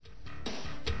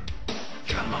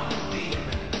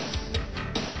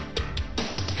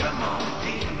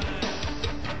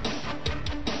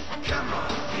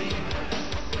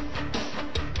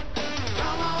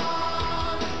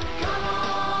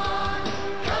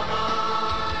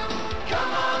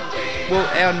Well,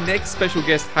 our next special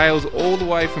guest hails all the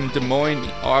way from Des Moines,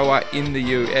 Iowa in the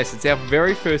US. It's our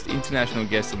very first international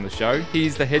guest on the show.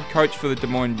 He's the head coach for the Des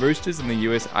Moines Roosters in the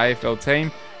US AFL team.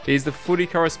 He's the footy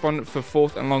correspondent for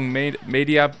Fourth and Long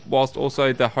Media, whilst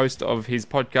also the host of his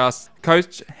podcast,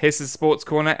 Coach Hess's Sports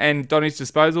Corner and Donny's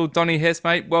Disposal. Donny Hess,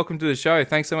 mate, welcome to the show.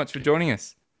 Thanks so much for joining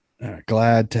us.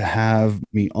 Glad to have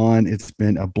me on. It's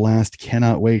been a blast.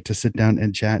 Cannot wait to sit down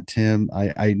and chat, Tim.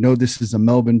 I know this is a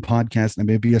Melbourne podcast. I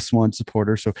may be a Swan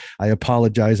supporter, so I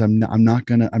apologize. I'm not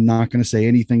gonna say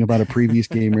anything about a previous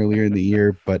game earlier in the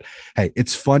year. But hey,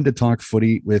 it's fun to talk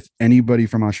footy with anybody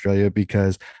from Australia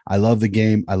because I love the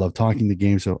game. I love talking the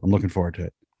game, so I'm looking forward to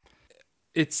it.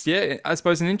 It's, I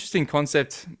suppose an interesting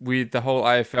concept with the whole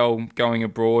AFL going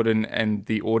abroad and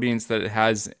the audience that it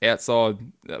has outside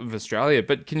of Australia.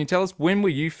 But can you tell us, when were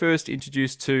you first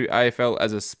introduced to AFL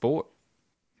as a sport?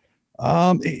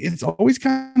 It's always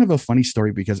kind of a funny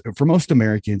story because for most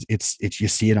Americans, it's you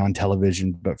see it on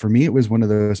television. But for me, it was one of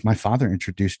those. My father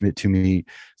introduced it to me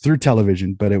through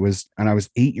television, but it was, and I was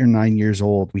 8 or 9 years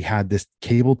old. We had this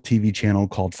cable TV channel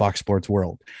called Fox Sports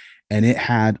World, and it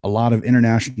had a lot of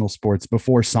international sports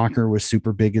before soccer was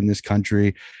super big in this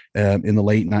country. In the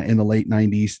late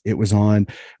 90s, it was on.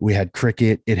 We had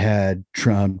cricket. It had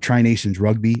Tri Nations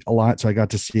rugby a lot, so I got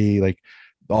to see like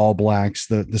the All Blacks,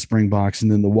 the Springboks,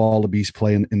 and then the Wallabies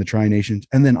play in the Tri Nations,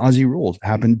 and then Aussie Rules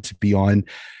happened to be on.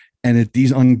 And at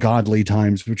these ungodly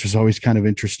times, which was always kind of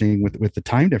interesting with the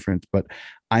time difference, but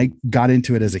I got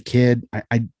into it as a kid.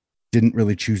 I didn't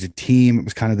really choose a team. It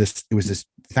was kind of this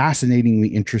fascinatingly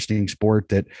interesting sport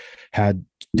that had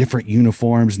different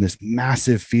uniforms and this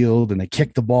massive field, and they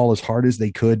kicked the ball as hard as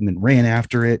they could and then ran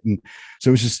after it. And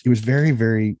so it was very,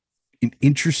 very an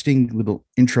interesting little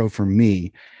intro for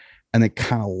me. And it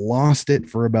kind of lost it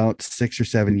for about 6 or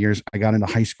 7 years. I got into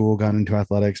high school, got into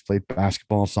athletics, played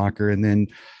basketball, soccer. And then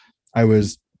I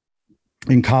was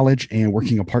in college and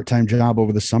working a part-time job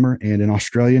over the summer, and an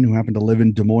Australian who happened to live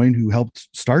in Des Moines, who helped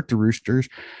start the Roosters,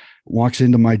 walks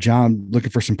into my job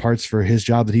looking for some parts for his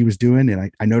job that he was doing.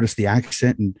 And I noticed the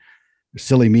accent, and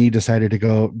silly me decided to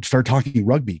go start talking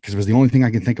rugby because it was the only thing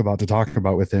I could think about to talk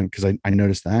about with him, because I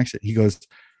noticed the accent. He goes,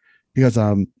 you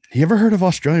ever heard of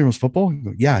Australian rules football?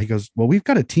 Go, yeah. He goes, well, we've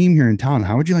got a team here in town.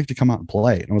 How would you like to come out and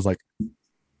play? And I was like,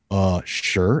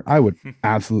 sure, I would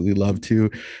absolutely love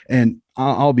to. And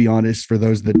I'll be honest, for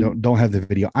those that don't have the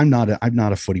video, I'm not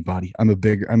a footy body. I'm a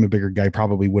bigger guy.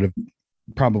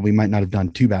 Probably might not have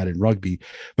done too bad in rugby,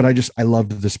 but I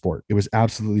loved the sport. It was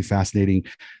absolutely fascinating.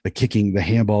 The kicking, the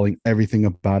handballing, everything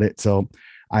about it. So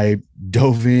I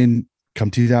dove in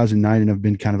come 2009 and I've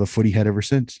been kind of a footy head ever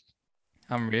since.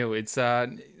 Unreal. It's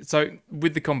so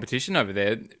with the competition over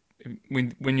there,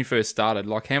 when you first started,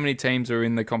 like how many teams are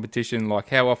in the competition? Like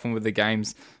how often were the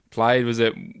games played?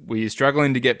 Were you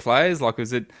struggling to get players? Like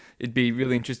it'd be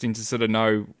really interesting to sort of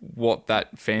know what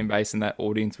that fan base and that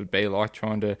audience would be like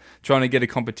trying to get a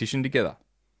competition together.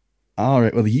 All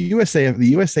right. Well, the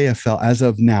USAFL as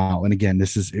of now, and again,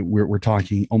 we're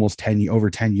talking almost over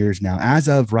 10 years now. As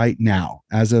of right now,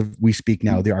 as of we speak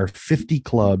now, there are 50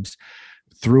 clubs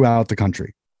throughout the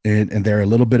country. And they're a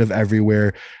little bit of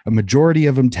everywhere. A majority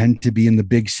of them tend to be in the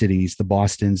big cities, the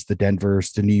Bostons, the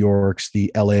Denvers, the New Yorks,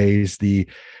 the LAs, the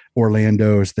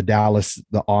Orlandos, the Dallas,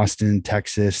 the Austin,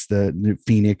 Texas, the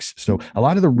Phoenix. So a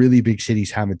lot of the really big cities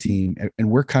have a team,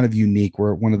 and we're kind of unique.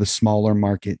 We're one of the smaller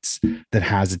markets that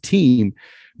has a team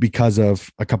because of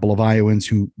a couple of Iowans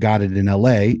who got it in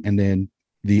LA, and then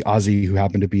the Aussie who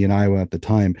happened to be in Iowa at the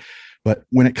time. But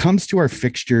when it comes to our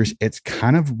fixtures, it's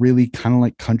kind of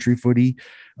like country footy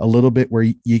a little bit, where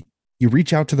you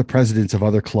reach out to the presidents of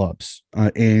other clubs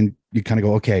and you kind of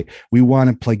go, okay, we want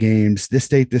to play games this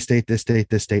date, this date, this date,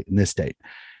 this date, and this date.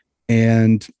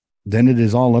 And then it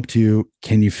is all up to,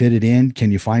 can you fit it in?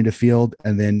 Can you find a field?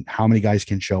 And then how many guys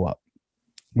can show up?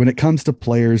 When it comes to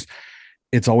players,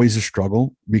 it's always a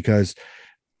struggle because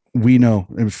we know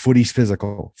footy's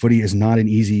physical. Footy is not an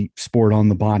easy sport on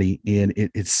the body. And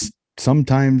it's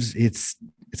sometimes it's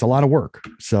a lot of work.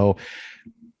 So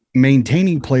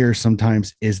maintaining players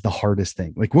sometimes is the hardest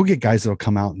thing. Like we'll get guys that'll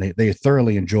come out and they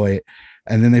thoroughly enjoy it,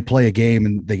 and then they play a game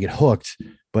and they get hooked,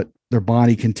 but their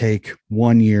body can take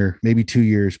 1 year, maybe 2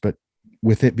 years. But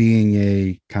with it being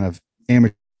a kind of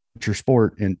amateur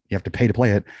sport and you have to pay to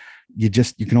play it, you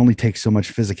can only take so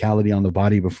much physicality on the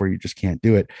body before you just can't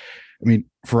do it. I mean,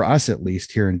 for us, at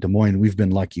least here in Des Moines, we've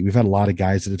been lucky. We've had a lot of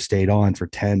guys that have stayed on for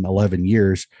 10, 11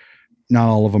 years. Not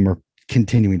all of them are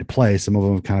continuing to play. Some of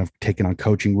them have kind of taken on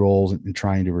coaching roles and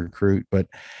trying to recruit. But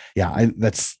yeah,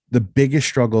 that's the biggest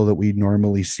struggle that we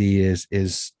normally see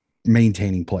is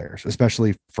maintaining players,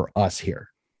 especially for us here.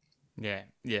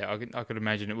 I could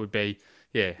imagine it would be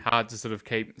hard to sort of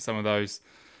keep some of those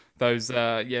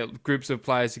groups of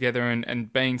players together,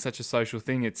 and being such a social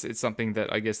thing, it's something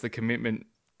that I guess the commitment,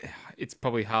 it's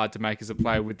probably hard to make as a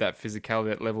player with that physicality,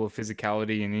 that level of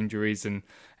physicality and injuries,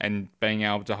 and being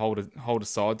able to hold a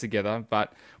side together.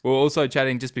 But we're also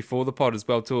chatting just before the pod as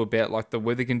well too about like the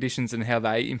weather conditions and how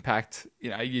they impact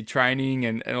your training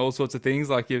and all sorts of things.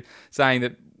 Like you're saying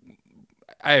that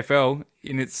AFL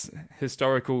in its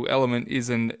historical element is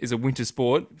a winter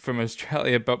sport from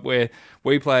Australia, but where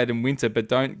we play it in winter, but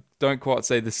don't quite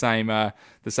see the same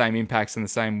impacts and the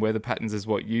same weather patterns as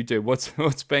what you do. What's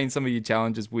been some of your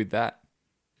challenges with that?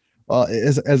 Well,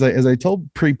 as I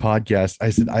told pre-podcast, I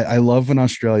said I love when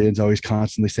Australians always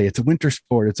constantly say it's a winter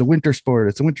sport, it's a winter sport,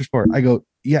 it's a winter sport. I go,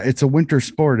 yeah, it's a winter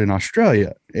sport in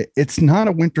Australia. It's not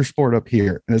a winter sport up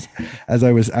here. And as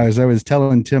I was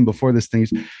telling Tim before this thing,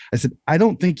 I said I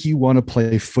don't think you want to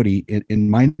play footy in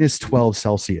minus 12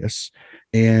 Celsius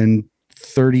and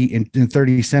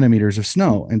 30 centimeters of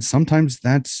snow, and sometimes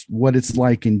that's what it's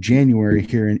like in January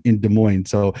here in Des Moines.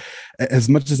 So as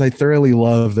much as I thoroughly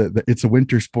love that it's a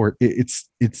winter sport, it's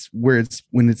where it's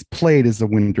when it's played as a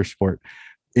winter sport,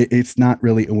 it's not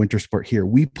really a winter sport here.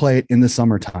 We play it in the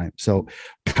summertime. So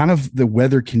kind of the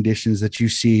weather conditions that you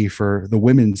see for the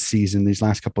women's season these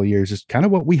last couple of years is kind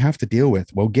of what we have to deal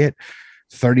with. We'll get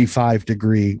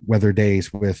 35-degree weather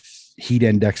days with heat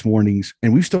index warnings,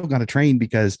 and we've still got to train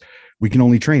because we can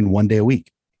only train one day a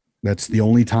week. That's the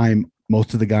only time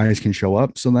most of the guys can show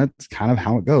up. So that's kind of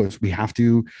how it goes. If we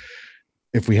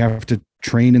have to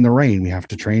train in the rain, we have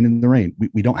to train in the rain.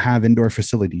 We don't have indoor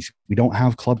facilities. We don't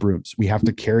have club rooms. We have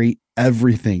to carry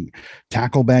everything.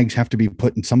 Tackle bags have to be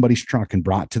put in somebody's truck and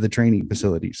brought to the training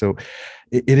facility. So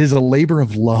it is a labor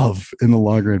of love in the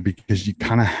long run, because you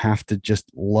kind of have to just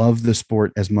love the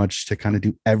sport as much to kind of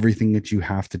do everything that you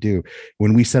have to do.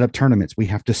 When we set up tournaments, we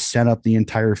have to set up the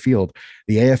entire field.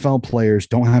 The AFL players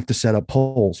don't have to set up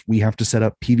poles. We have to set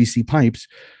up PVC pipes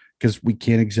because we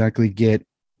can't exactly get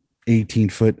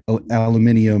 18-foot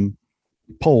aluminum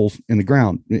poles in the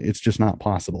ground. It's just not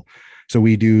possible. So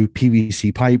we do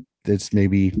PVC pipe that's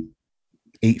maybe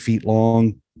 8 feet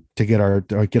long to get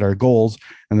our goals,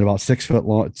 and then about 6 foot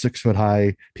long, 6 foot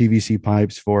high PVC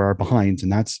pipes for our behinds.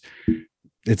 And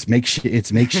it's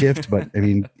makeshift, but I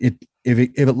mean, if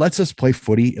it lets us play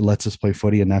footy, it lets us play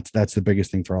footy. And that's the biggest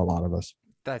thing for a lot of us.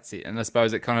 That's it. And I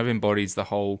suppose it kind of embodies the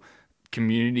whole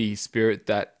community spirit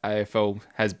that AFL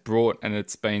has brought, and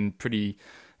it's been pretty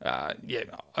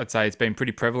I'd say it's been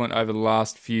pretty prevalent over the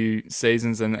last few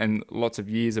seasons and lots of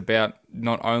years, about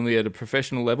not only at a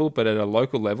professional level but at a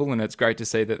local level. And it's great to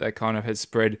see that kind of has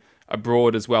spread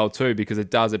abroad as well too, because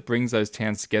it brings those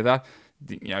towns together.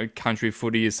 Country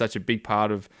footy is such a big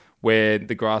part of where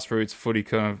the grassroots footy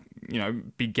kind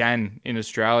of began in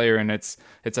Australia, and it's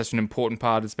such an important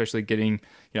part, especially getting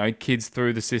kids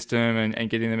through the system and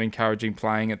getting them encouraging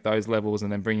playing at those levels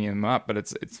and then bringing them up. But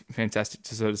it's fantastic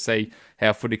to sort of see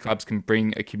how footy clubs can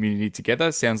bring a community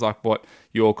together. Sounds like what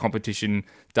your competition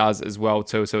does as well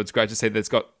too. So it's great to see that it's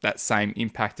got that same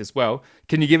impact as well.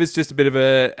 Can you give us just a bit of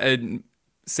a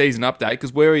season update?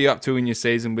 Because where are you up to in your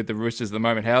season with the Roosters at the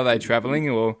moment? How are they travelling?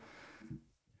 Or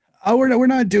Oh, we're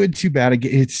not doing too bad.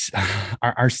 It's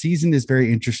our season is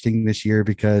very interesting this year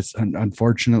because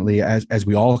unfortunately, as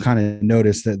we all kind of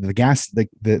noticed, that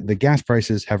the gas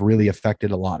prices have really affected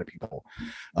a lot of people.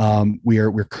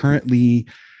 We're currently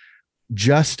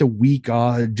just a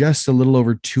little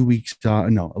over 2 weeks, a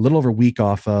little over a week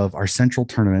off of our central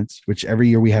tournaments, which every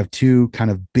year we have two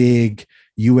kind of big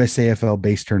USAFL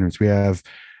based tournaments. We have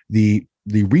the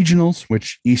regionals,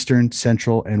 which Eastern,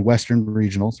 Central, and Western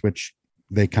regionals, which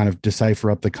they kind of decipher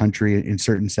up the country in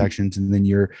certain sections. And then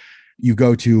you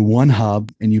go to one hub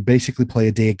and you basically play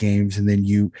a day of games. And then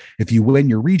if you win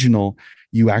your regional,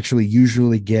 you actually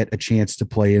usually get a chance to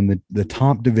play in the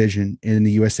top division in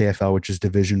the USAFL, which is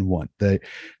Division 1.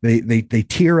 They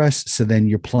tier us. So then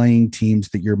you're playing teams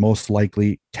that you're most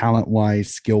likely talent-wise,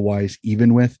 skill-wise,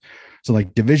 even with. So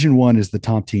like Division 1 is the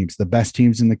top teams. The best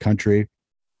teams in the country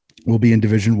will be in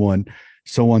Division 1.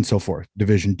 So on and so forth.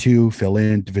 Division 2, fill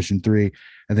in, Division 3,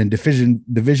 and then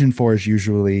Division 4 is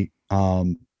usually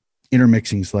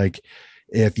intermixings. Like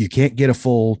if you can't get a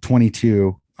full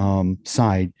 22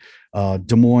 side,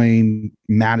 Des Moines,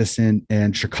 Madison,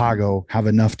 and Chicago have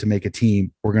enough to make a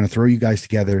team. We're going to throw you guys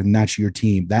together, and that's your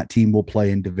team. That team will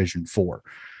play in Division 4.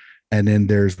 And then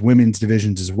there's women's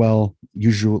divisions as well.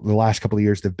 Usually the last couple of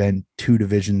years, there've been 2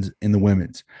 divisions in the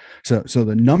women's. So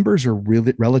the numbers are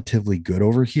really relatively good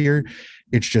over here.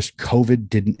 It's just COVID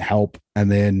didn't help. And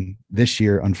then this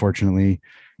year, unfortunately,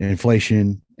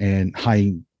 inflation and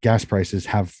high gas prices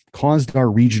have caused our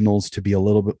regionals to be a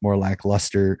little bit more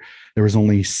lackluster. There was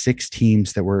only 6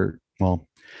 teams that were, well,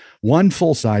 one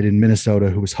full side in Minnesota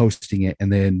who was hosting it,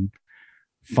 and then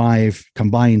 5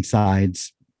 combined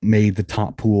sides made the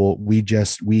top pool. We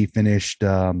finished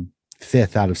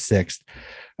 5th out of 6th.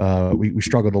 We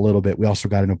struggled a little bit. We also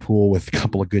got in a pool with a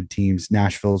couple of good teams.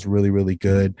 Nashville's really, really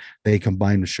good. They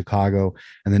combined with Chicago,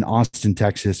 and then Austin,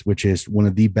 Texas, which is one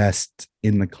of the best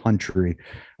in the country.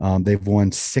 They've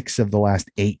won 6 of the last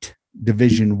 8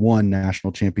 Division I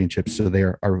national championships. So they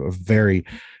are a very,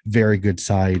 very good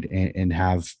side, and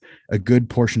have a good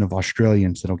portion of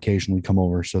Australians that occasionally come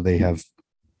over. So they have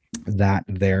that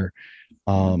there.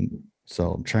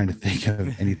 So I'm trying to think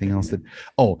of anything else that,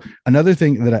 another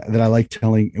thing that I like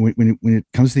telling when it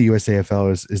comes to the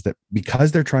USAFL is that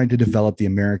because they're trying to develop the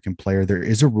American player, there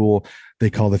is a rule they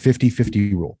call the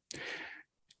 50-50 rule.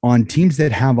 On teams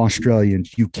that have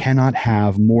Australians, you cannot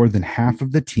have more than half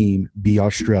of the team be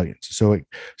Australians. So if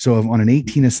on an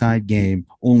 18-a-side game,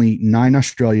 only 9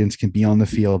 Australians can be on the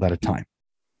field at a time.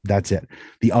 That's it.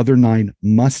 The other 9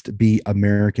 must be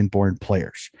American-born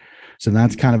players. So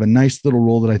that's kind of a nice little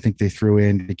rule that I think they threw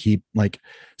in to keep, like,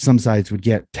 some sides would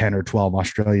get 10 or 12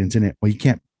 Australians in it. Well, you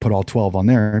can't put all 12 on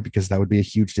there because that would be a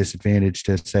huge disadvantage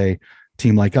to, say, a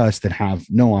team like us that have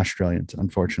no Australians,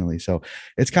 unfortunately. So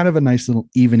it's kind of a nice little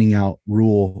evening out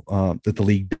rule that the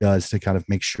league does to kind of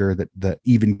make sure that the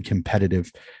even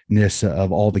competitiveness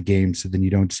of all the games, so then you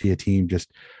don't see a team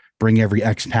just bring every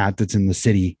expat that's in the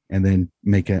city and then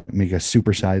make a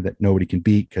super side that nobody can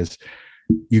beat, because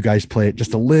you guys play it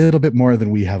just a little bit more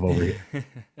than we have over here.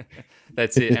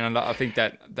 That's it. And I think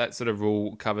that sort of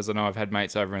rule covers, I know I've had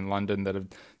mates over in London that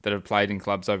have played in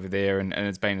clubs over there, and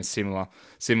it's been a similar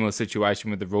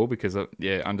situation with the rule, because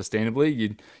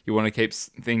understandably you want to keep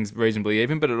things reasonably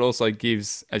even, but it also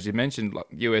gives, as you mentioned, like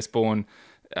US born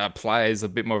players a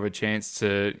bit more of a chance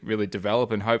to really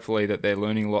develop, and hopefully that they're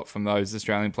learning a lot from those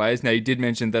Australian players. Now, you did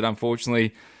mention that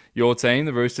unfortunately your team,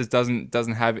 the Roosters, doesn't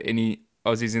have any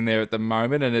Aussies in there at the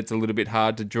moment, and it's a little bit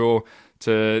hard to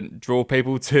draw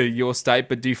people to your state.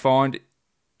 But do you find,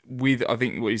 with, I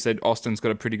think what you said, Austin's got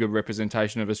a pretty good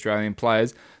representation of Australian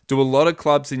players, do a lot of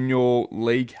clubs in your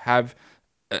league have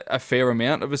a fair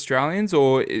amount of Australians,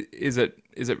 or is it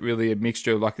really a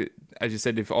mixture? Like, as you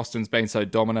said, if Austin's been so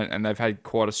dominant and they've had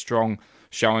quite a strong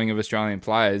showing of Australian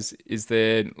players, is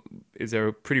there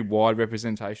a pretty wide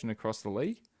representation across the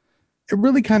league? It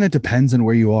really kind of depends on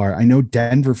where you are. I know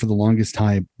Denver, for the longest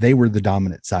time, they were the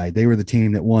dominant side. They were the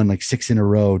team that won like 6 in a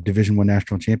row Division I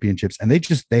national championships. And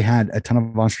they had a ton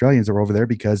of Australians that were over there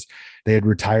because they had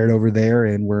retired over there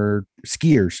and were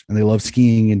skiers, and they love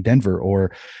skiing in Denver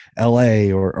or LA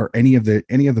or any of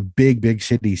the big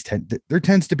cities. There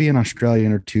tends to be an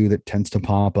Australian or two that tends to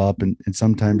pop up. And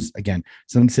sometimes, again,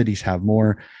 some cities have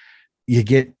more. You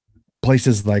get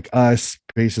places like us,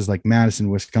 places like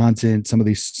Madison, Wisconsin, some of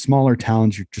these smaller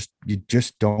towns, you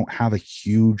just don't have a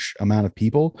huge amount of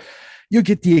people. You'll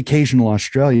get the occasional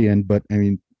Australian, but I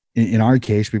mean, in our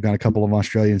case, we've got a couple of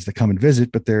Australians that come and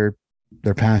visit, but they're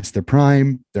past their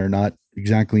prime. They're not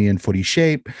exactly in footy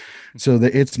shape. So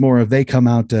that it's more of, they come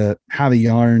out to have a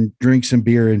yarn, drink some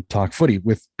beer, and talk footy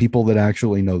with people that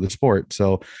actually know the sport.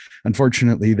 So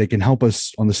unfortunately, they can help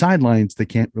us on the sidelines. They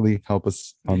can't really help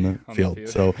us on the field.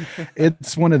 So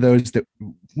it's one of those that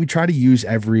we try to use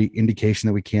every indication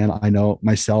that we can. I know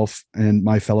myself and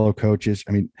my fellow coaches,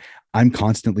 I mean, I'm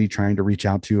constantly trying to reach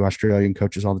out to Australian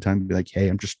coaches all the time and be like, hey,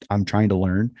 I'm trying to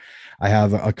learn. I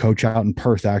have a coach out in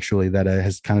Perth, actually, that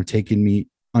has kind of taken me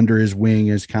under his wing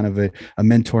as kind of a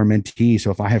mentor mentee.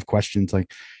 So if I have questions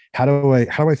like, how do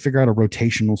I figure out a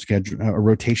rotation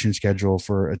schedule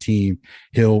for a team,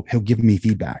 he'll give me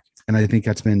feedback. And I think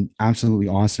that's been absolutely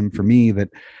awesome for me, that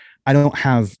I don't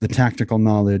have the tactical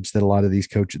knowledge that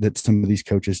some of these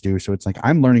coaches do. So it's like,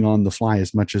 I'm learning on the fly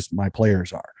as much as my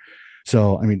players are.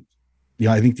 So, I mean,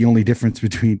 I think the only difference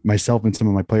between myself and some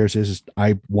of my players is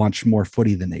I watch more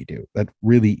footy than they do. That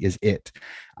really is it.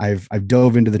 I've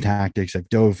dove into the tactics. I've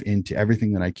dove into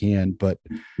everything that I can, but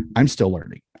I'm still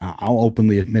learning. I'll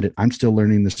openly admit it. I'm still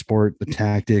learning the sport, the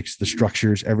tactics, the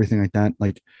structures, everything like that.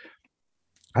 Like,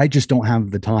 I just don't have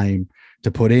the time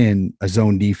to put in a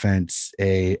zone defense,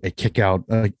 a kick out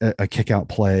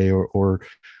play, or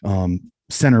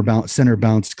center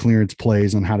bounce clearance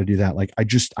plays on how to do that. Like,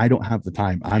 I don't have the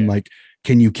time. I'm like,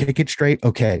 can you kick it straight?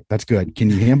 Okay, that's good. Can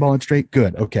you handball it straight?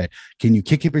 Good. Okay. Can you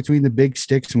kick it between the big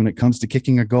sticks when it comes to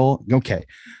kicking a goal? Okay.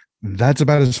 That's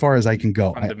about as far as I can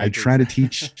go. I try to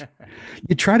teach.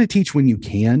 You try to teach when you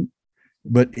can,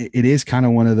 but it is kind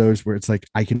of one of those where it's like,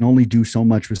 I can only do so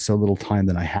much with so little time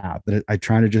that I have. But I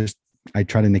try to just I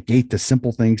try to negate the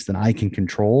simple things that I can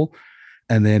control.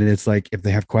 And then it's like, if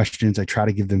they have questions, I try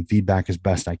to give them feedback as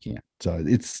best I can. So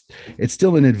it's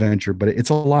still an adventure, but it's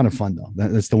a lot of fun though.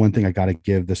 That's the one thing I got to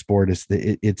give the sport is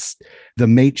it's the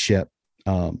mateship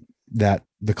that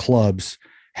the clubs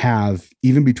have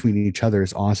even between each other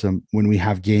is awesome. When we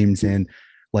have games in,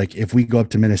 like if we go up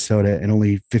to Minnesota and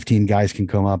only 15 guys can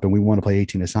come up and we want to play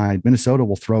 18 aside, Minnesota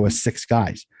will throw us 6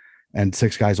 guys and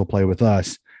 6 guys will play with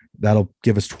us. That'll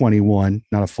give us 21,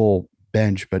 not a full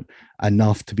bench, but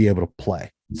enough to be able to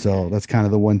play. So that's kind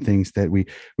of the one things that we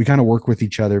kind of work with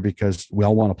each other because we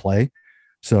all want to play.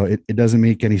 So it doesn't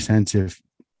make any sense if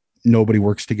nobody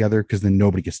works together, because then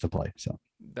nobody gets to play. So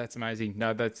that's amazing.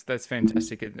 No, that's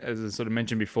fantastic. As I sort of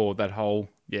mentioned before, that whole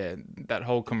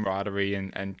camaraderie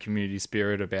and community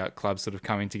spirit about clubs sort of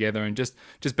coming together and just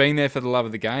being there for the love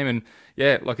of the game. And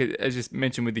yeah, like as you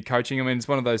mentioned with the coaching, I mean, it's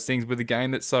one of those things with a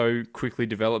game that so quickly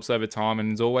develops over time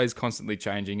and is always constantly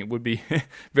changing. It would be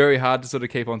very hard to sort of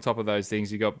keep on top of those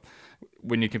things. You got,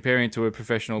 when you're comparing it to a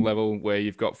professional level where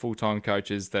you've got full-time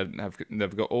coaches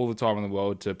they've got all the time in the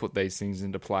world to put these things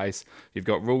into place. You've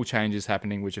got rule changes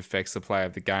happening which affects the play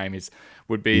of the game.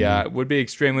 Would be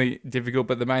extremely difficult.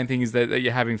 But the main thing is that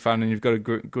you're having fun and you've got a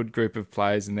good group of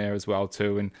players in there as well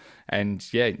too.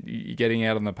 And yeah, you're getting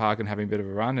out on the park and having a bit of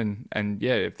a run. And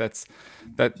yeah, if that's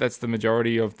the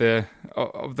majority of the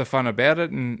fun about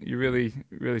it, and you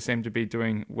really seem to be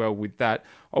doing well with that.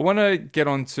 I want to get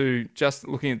on to just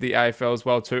looking at the AFL as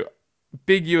well too.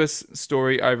 Big US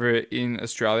story over in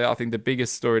Australia. I think the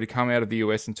biggest story to come out of the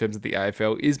US in terms of the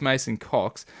AFL is Mason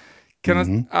Cox.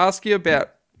 Can I ask you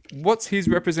about what's his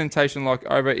representation like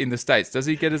over in the States? Does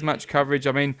he get as much coverage?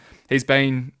 I mean, he's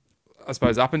been, I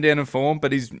suppose, up and down in form,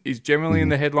 but he's generally in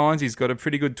the headlines. He's got a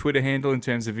pretty good Twitter handle in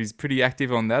terms of he's pretty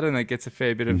active on that, and it gets a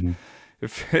fair bit of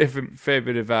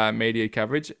media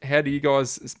coverage. How do you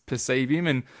guys perceive him,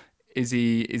 and is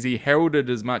he heralded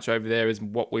as much over there as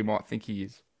what we might think he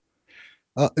is?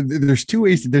 There's two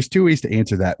ways to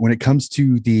answer that. When it comes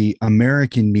to the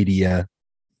American media,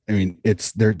 I mean,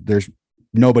 there's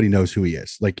nobody knows who he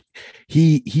is. Like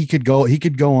he could go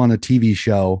on a TV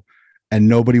show and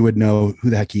nobody would know who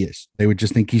the heck he is. They would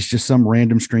just think he's just some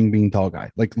random string bean tall guy.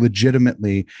 Like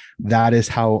legitimately, that is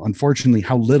unfortunately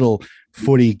how little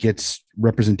footy gets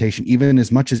representation, even as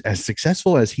much as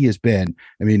successful as he has been.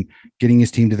 I mean, getting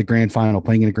his team to the grand final,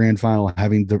 playing in a grand final,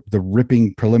 having the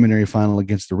ripping preliminary final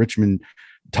against the Richmond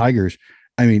Tigers.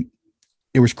 I mean,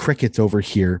 it was crickets over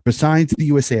here. Besides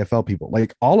the USAFL people,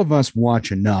 like all of us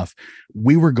watch enough.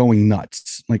 We were going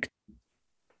nuts. Like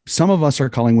some of us are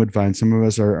Collingwood fans. Some of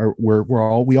us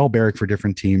we all barrack for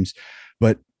different teams,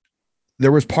 but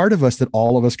there was part of us that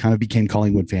all of us kind of became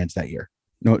Collingwood fans that year.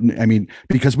 No, I mean,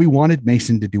 because we wanted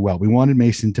Mason to do well. We wanted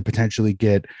Mason to potentially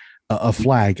get a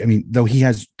flag. I mean, though he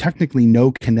has technically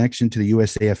no connection to the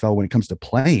USAFL when it comes to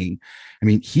playing. I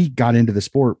mean, he got into the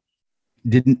sport.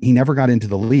 He never got into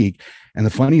the league. And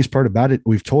the funniest part about it,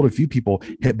 we've told a few people,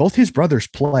 both his brothers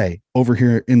play over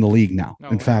here in the league now.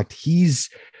 In fact, he's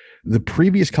the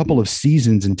previous couple of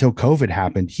seasons until COVID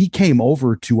happened, he came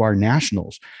over to our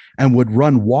nationals and would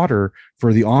run water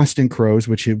for the Austin Crows,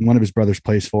 which one of his brothers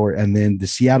plays for, and then the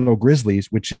Seattle Grizzlies,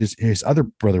 which is his other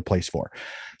brother plays for.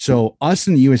 So us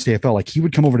in the USAFL, like he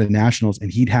would come over to nationals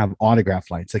and he'd have autograph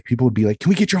lights. Like people would be like, "Can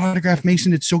we get your autograph,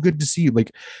 Mason? It's so good to see you."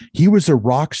 Like he was a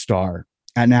rock star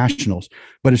at nationals,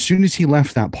 but as soon as he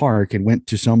left that park and went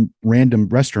to some random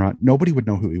restaurant, nobody would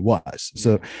know who he was.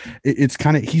 So it's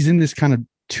kind of, he's in this kind of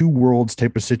two worlds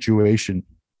type of situation.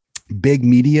 Big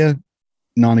media,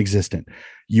 non-existent.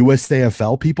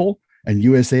 USAFL people and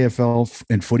USAFL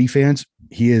and footy fans,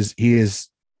 he is,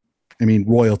 I mean,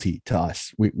 royalty to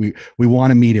us. We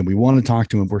want to meet him. We want to talk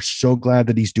to him. We're so glad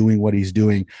that he's doing what he's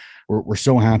doing. We're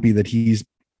so happy that he's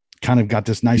kind of got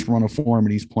this nice run of form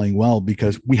and he's playing well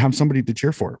because we have somebody to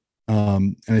cheer for.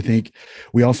 And I think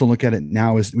we also look at it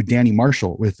now as with Danny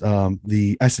Marshall with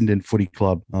the Essendon Footy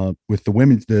Club, with the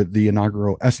women's, the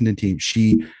inaugural Essendon team.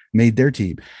 She made their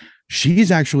team.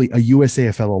 She's actually a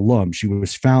USAFL alum. She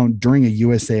was found during a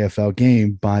USAFL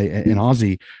game by an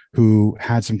Aussie who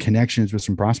had some connections with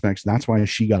some prospects. That's why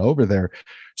she got over there.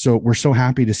 So we're so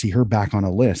happy to see her back on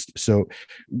a list. So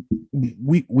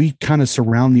we kind of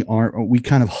surround we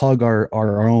kind of hug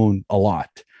our own a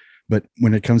lot. But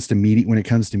when it comes to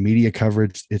media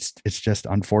coverage, it's just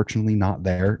unfortunately not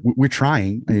there. We're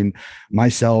trying. I mean,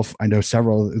 myself, I know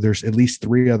there's at least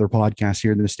 3 other podcasts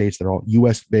here in the States that are all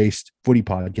US based footy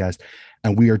podcasts.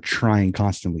 And we are trying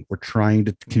constantly. We're trying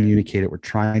to communicate it. We're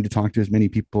trying to talk to as many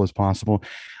people as possible.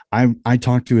 I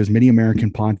talk to as many American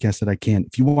podcasts that I can.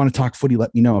 If you want to talk footy,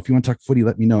 let me know. If you want to talk footy,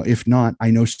 let me know. If not,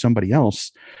 I know somebody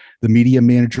else The media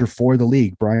manager for the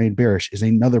league, Brian Barish, is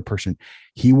another person.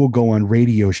 He will go on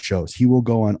radio shows. He will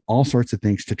go on all sorts of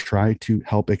things to try to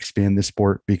help expand the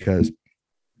sport, because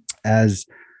as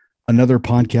another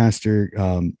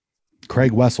podcaster,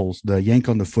 Craig Wessels, the Yank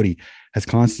on the Footy, has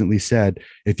constantly said,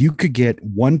 if you could get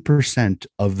 1%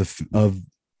 of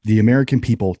the American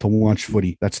people to watch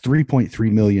footy, that's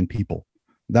 3.3 million people.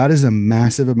 That is a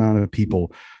massive amount of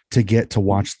people to get to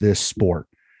watch this sport.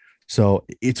 So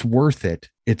it's worth it.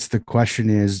 It's the question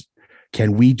is,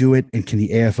 can we do it? And can the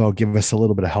AFL give us a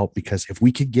little bit of help? Because if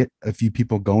we could get a few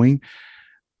people going,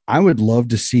 I would love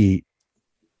to see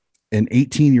an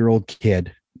 18-year-old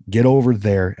kid get over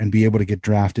there and be able to get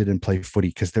drafted and play footy,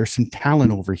 because there's some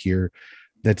talent over here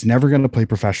that's never going to play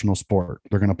professional sport.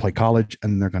 They're going to play college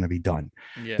and they're going to be done.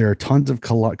 Yeah. There are tons of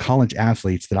college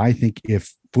athletes that I think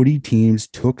if footy teams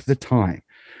took the time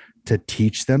to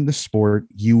teach them the sport,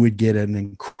 you would get an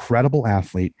incredible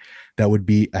athlete that would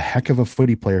be a heck of a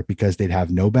footy player, because they'd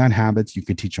have no bad habits. You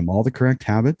could teach them all the correct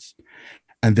habits,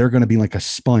 and they're going to be like a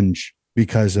sponge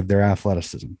because of their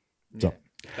athleticism. So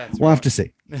we'll have to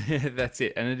see. That's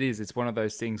it. And it's one of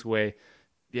those things where,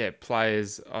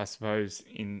 players, I suppose,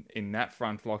 in that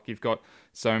front, like you've got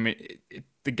so many,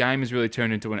 the game has really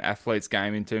turned into an athlete's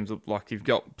game in terms of, like, you've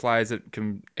got players that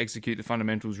can execute the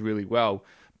fundamentals really well,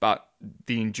 but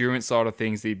the endurance side of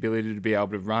things, the ability to be able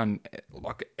to run,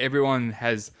 like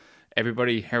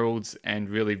everybody heralds and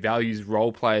really values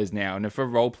role players now. And if a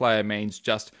role player means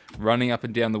just running up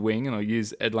and down the wing, and I'll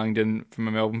use Ed Langdon from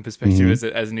a Melbourne perspective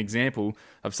as an example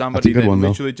of somebody that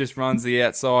literally just runs the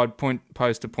outside point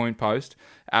post to point post,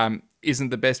 isn't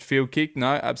the best field kick?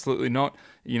 No, absolutely not.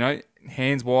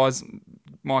 Hands wise,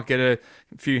 might get a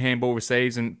few handball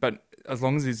receives, but as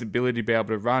long as his ability to be able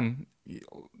to run,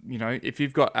 if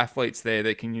you've got athletes there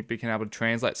that can be able to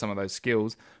translate some of those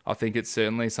skills, I think it's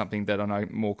certainly something that I know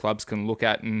more clubs can look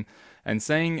at and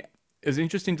seeing is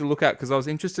interesting to look at, because I was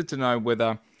interested to know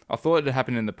whether, I thought it had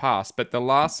happened in the past, but the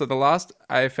last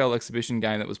AFL exhibition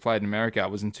game that was played in America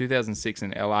was in 2006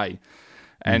 in LA,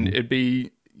 and it'd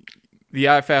be, the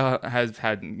AFL has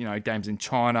had games in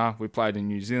China, we played in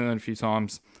New Zealand a few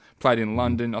times, played in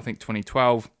London, I think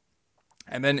 2012.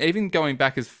 And then even going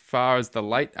back as far as the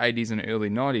late 80s and early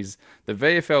 90s, the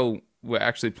VFL were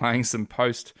actually playing some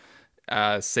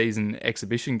post-season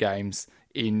exhibition games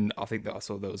in, I think that I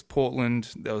saw there was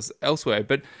Portland, there was elsewhere.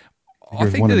 But I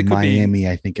think that it could Miami,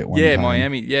 I think at one time.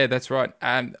 Miami. Yeah, that's right.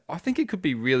 And I think it could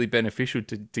be really beneficial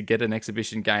to get an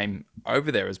exhibition game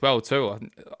over there as well, too.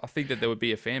 I think that there would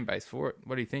be a fan base for it.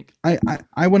 What do you think? I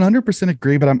 100%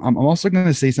 agree, but I'm also going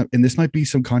to say something, and this might be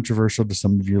some controversial to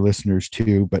some of your listeners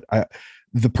too, but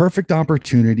the perfect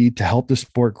opportunity to help the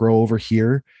sport grow over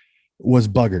here was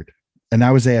buggered, and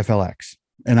that was AFLX.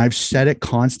 And I've said it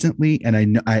constantly,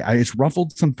 and I it's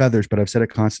ruffled some feathers, but I've said it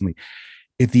constantly.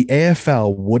 If the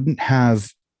AFL wouldn't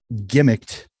have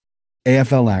gimmicked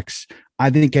AFLX, I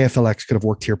think AFLX could have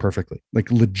worked here perfectly,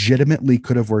 like legitimately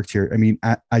could have worked here. I mean,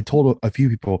 I told a few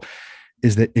people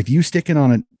is that if you stick it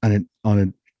on a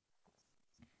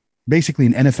basically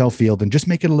an NFL field and just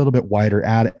make it a little bit wider,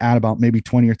 add about maybe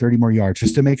 20 or 30 more yards,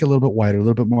 just to make it a little bit wider, a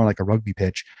little bit more like a rugby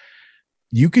pitch,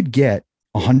 you could get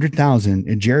 100,000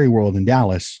 in Jerry World in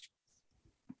Dallas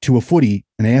to an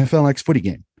AFLX footy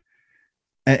game.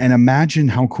 And imagine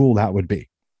how cool that would be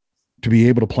to be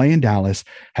able to play in Dallas,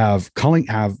 have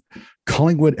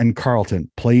Collingwood and Carlton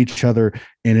play each other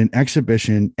in an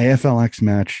exhibition AFLX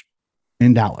match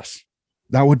in Dallas.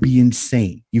 That would be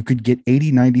insane. You could get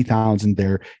 80, 90,000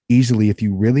 there easily if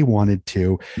you really wanted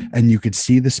to. And you could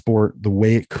see the sport the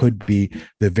way it could be,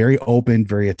 the very open,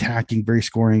 very attacking, very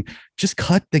scoring. Just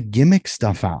cut the gimmick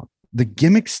stuff out. The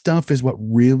gimmick stuff is what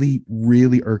really,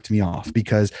 really irked me off,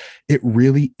 because it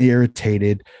really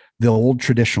irritated the old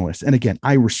traditionalists. And again,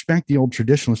 I respect the old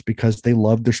traditionalists because they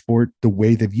love their sport the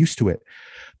way they've used to it.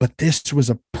 But this was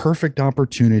a perfect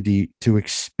opportunity to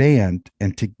expand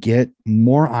and to get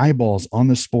more eyeballs on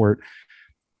the sport.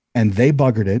 And they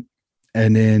buggered it.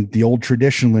 And then the old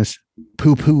traditionalists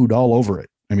poo-pooed all over it.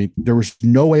 I mean, there was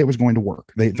no way it was going to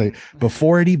work. They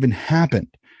before it even happened,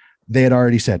 they had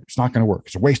already said, it's not going to work.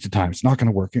 It's a waste of time. It's not going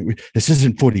to work. This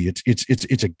isn't footy.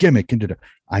 It's a gimmick.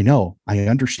 I know, I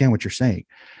understand what you're saying,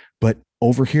 but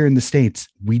over here in the States,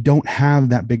 we don't have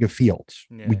that big of fields.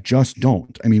 Yeah. We just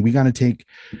don't. I mean, we got to take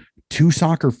two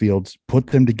soccer fields, put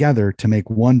them together to make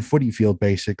one footy field,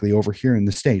 basically, over here in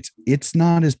the States. It's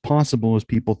not as possible as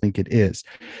people think it is.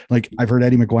 Like I've heard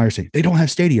Eddie McGuire say, they don't have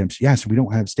stadiums. Yes, we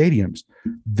don't have stadiums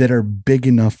that are big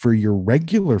enough for your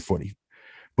regular footy.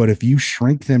 But if you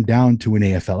shrink them down to an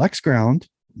AFLX ground,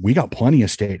 we got plenty of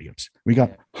stadiums. We got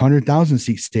 100,000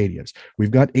 seat stadiums.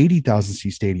 We've got 80,000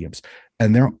 seat stadiums,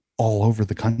 and they're all over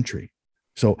the country.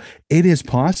 So it is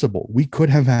possible we could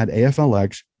have had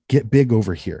AFLX get big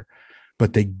over here,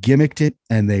 but they gimmicked it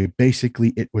and they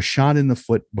basically, it was shot in the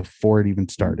foot before it even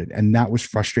started. And that was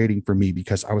frustrating for me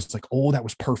because I was like, oh, that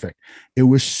was perfect. It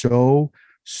was so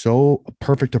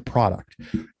perfect a product.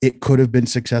 It could have been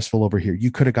successful over here.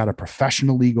 You could have got a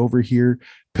professional league over here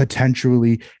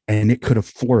potentially, and it could have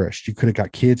flourished. You could have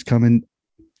got kids coming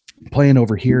playing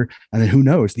over here, and then who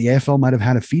knows, the AFL might have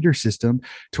had a feeder system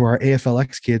to our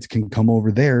AFLX kids can come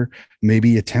over there,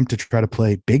 maybe attempt to try to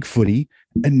play big footy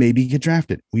and maybe get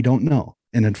drafted. We don't know.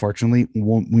 And unfortunately,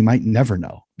 we might never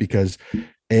know because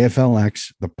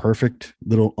AFLX, the perfect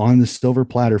little on the silver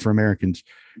platter for Americans,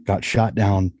 got shot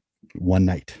down one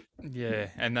night. Yeah,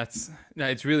 and it's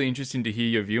really interesting to hear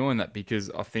your view on that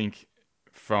because I think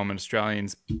from an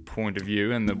Australian's point of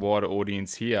view and the wider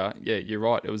audience here, yeah, you're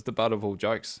right. It was the butt of all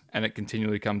jokes, and it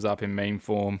continually comes up in meme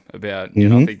form about, you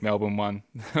know, I think Melbourne won,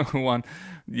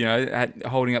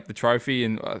 holding up the trophy,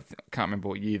 and I can't remember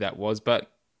what year that was,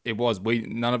 but it was.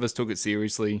 None of us took it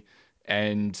seriously,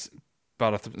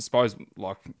 but I suppose,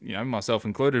 like, you know, myself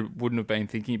included, wouldn't have been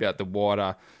thinking about the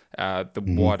wider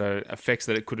effects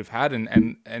that it could have had,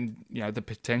 and you know, the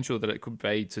potential that it could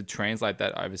be to translate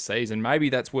that overseas. And maybe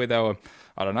that's where they were.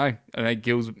 I don't know. I know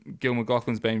Gil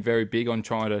McLachlan's been very big on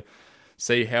trying to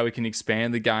see how we can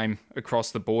expand the game across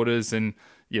the borders, and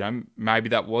you know, maybe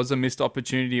that was a missed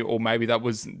opportunity, or maybe that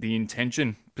was the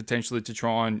intention potentially to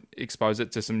try and expose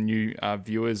it to some new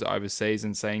viewers overseas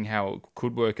and seeing how it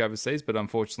could work overseas. But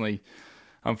unfortunately,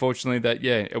 that,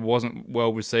 yeah, it wasn't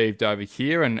well received over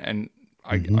here, and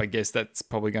I guess that's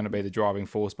probably going to be the driving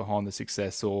force behind the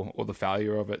success or the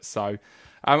failure of it. So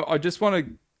I just want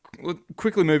to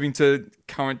quickly moving to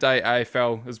current day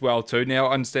AFL as well too. Now,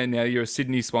 I understand now you're a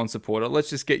Sydney Swan supporter. Let's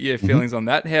just get your feelings on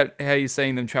that. How are you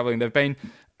seeing them travelling? They've been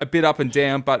a bit up and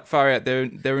down, but far out,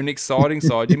 they're an exciting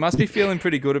side. You must be feeling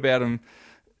pretty good about them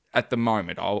at the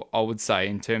moment, I would say,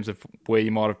 in terms of where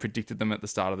you might have predicted them at the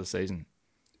start of the season.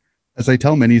 As I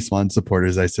tell many Swan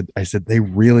supporters, I said they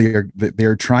really are.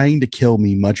 They're trying to kill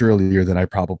me much earlier than I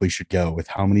probably should go. With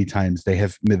how many times they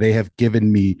have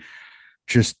given me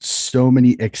just so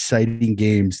many exciting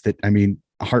games that, I mean,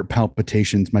 heart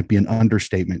palpitations might be an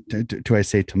understatement to I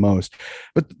say to most.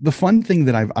 But the fun thing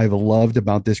that I've loved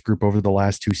about this group over the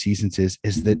last two seasons is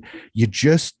that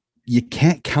you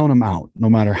can't count them out, no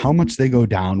matter how much they go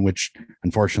down. Which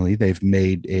unfortunately they've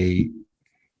made a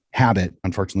habit,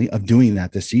 unfortunately, of doing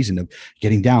that this season, of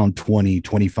getting down 20,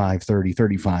 25, 30,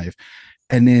 35.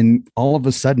 And then all of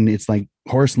a sudden it's like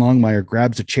Horace Longmire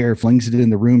grabs a chair, flings it in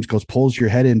the rooms, goes, pulls your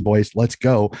head in, boys, let's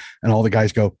go. And all the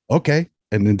guys go, okay.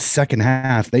 And then second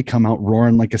half, they come out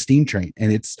roaring like a steam train.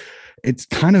 And it's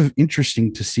kind of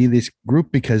interesting to see this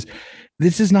group because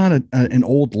this is not an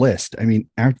old list. I mean,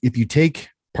 if you take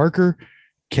Parker,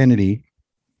 Kennedy,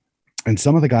 and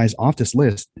some of the guys off this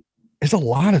list, there's a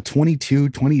lot of 22,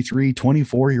 23,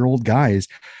 24-year-old guys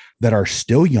that are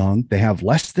still young. They have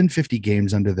less than 50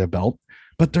 games under their belt,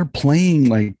 but they're playing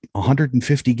like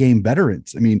 150 game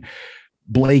veterans. I mean,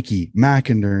 Blakey,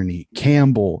 McInerney,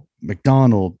 Campbell,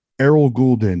 McDonald, Errol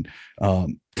Goulden,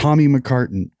 Tommy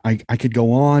McCartan. I could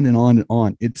go on and on and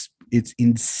on. It's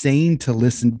insane to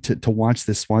listen to watch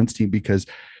this Swans team, because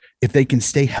if they can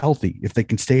stay healthy, if they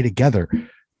can stay together,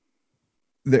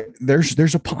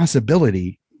 there's a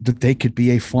possibility that they could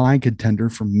be a flying contender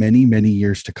for many, many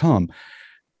years to come,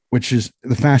 which is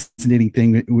the fascinating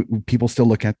thing. People still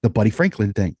look at the Buddy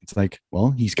Franklin thing. It's like,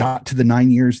 well, he's got to the 9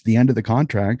 years, the end of the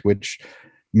contract, which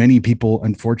many people,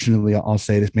 unfortunately, I'll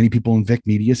say this, many people in Vic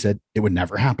media said it would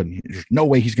never happen. There's no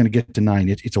way he's going to get to 9.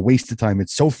 It's a waste of time.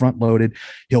 It's so front loaded.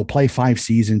 He'll play 5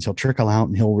 seasons. He'll trickle out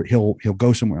and he'll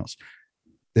go somewhere else.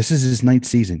 This is his 9th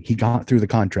season. He got through the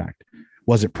contract.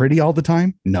 Was it pretty all the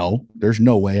time? No, there's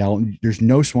no way. There's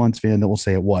no Swans fan that will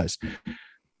say it was.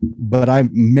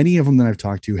 But many of them that I've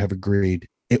talked to have agreed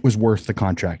it was worth the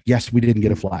contract. Yes, we didn't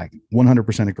get a flag.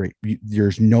 100% agree.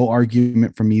 There's no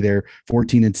argument from me there.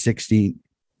 14 and 16,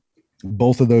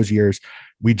 both of those years,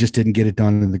 we just didn't get it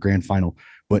done in the grand final.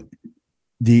 But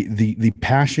the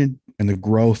passion and the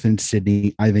growth in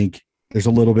Sydney, I think there's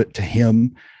a little bit to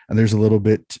him, and there's a little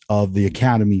bit of the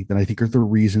academy that I think are the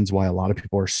reasons why a lot of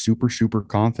people are super, super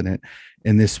confident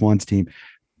in this Swans team.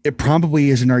 It probably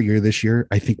isn't our year this year.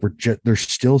 I think there's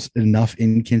still enough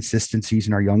inconsistencies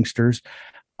in our youngsters.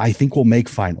 I think we'll make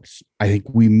finals. I think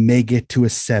we may get to a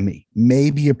semi,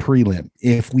 maybe a prelim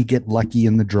if we get lucky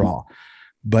in the draw.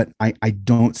 But I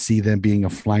don't see them being a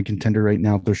flying contender right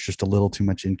now. There's just a little too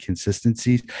much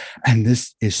inconsistencies. And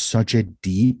this is such a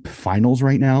deep finals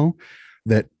right now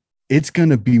that it's going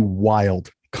to be wild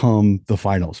come the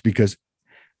finals, because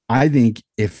I think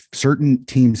if certain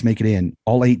teams make it in,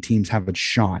 all 8 teams have a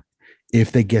shot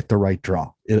if they get the right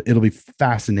draw. It'll be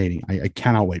fascinating. I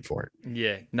cannot wait for it.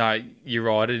 Yeah, no, you're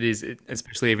right. It is,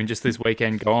 especially even just this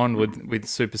weekend gone with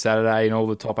Super Saturday and all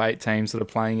the top 8 teams that are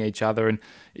playing each other, and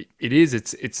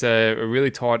it's a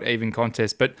really tight, even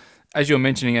contest. But as you're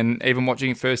mentioning, and even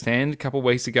watching it firsthand a couple of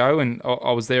weeks ago, and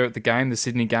I was there at the game, the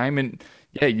Sydney game, and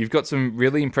yeah, you've got some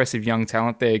really impressive young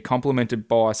talent there, complemented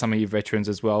by some of your veterans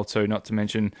as well too. Not to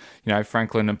mention,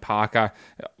 Franklin and Parker.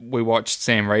 We watched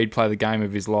Sam Reid play the game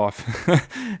of his life,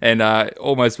 and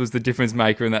almost was the difference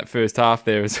maker in that first half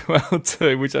there as well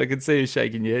too. Which I could see you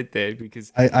shaking your head there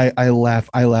because I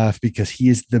laugh because he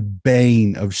is the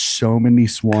bane of so many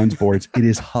Swans boards. It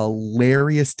is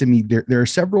hilarious to me. There are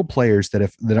several players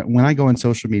that when I go on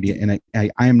social media, and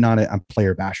I am not a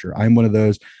player basher. I'm one of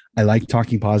those. I like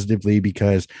talking positively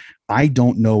because I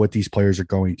don't know what these players are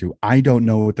going through. I don't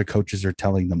know what the coaches are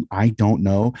telling them. I don't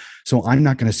know. So I'm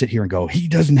not going to sit here and go, he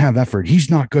doesn't have effort. He's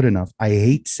not good enough. I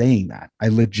hate saying that. I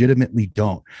legitimately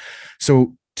don't.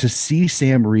 So to see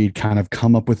Sam Reid kind of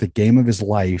come up with a game of his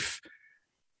life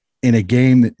in a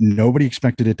game that nobody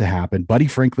expected it to happen. Buddy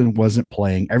Franklin wasn't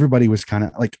playing. Everybody was kind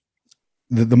of like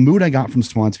the mood I got from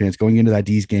Swans fans going into that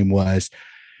D's game was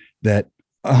that,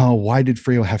 oh, why did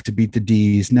Freo have to beat the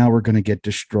D's? Now we're going to get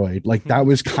destroyed. Like that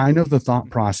was kind of the thought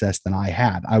process that I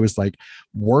had. I was like,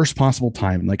 worst possible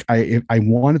time. Like I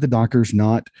wanted the Dockers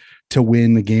not to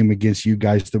win the game against you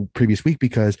guys the previous week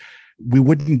because we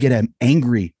wouldn't get an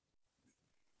angry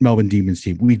Melbourne Demons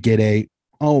team. We'd get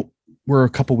we're a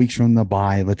couple weeks from the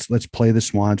bye. Let's play the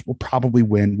Swans. We'll probably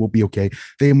win. We'll be okay.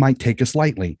 They might take us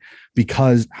lightly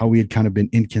because how we had kind of been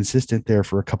inconsistent there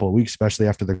for a couple of weeks, especially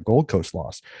after the Gold Coast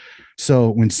loss. So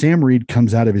when Sam Reid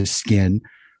comes out of his skin,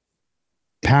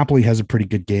 Papley has a pretty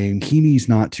good game. Heaney's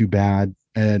not too bad.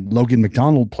 And Logan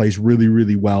McDonald plays really,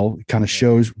 really well. It kind of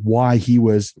shows why he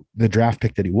was the draft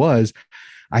pick that he was.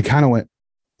 I kind of went,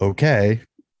 okay.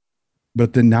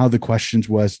 But then now the questions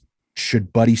was,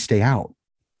 should Buddy stay out?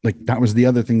 Like that was the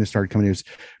other thing that started coming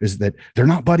is that they're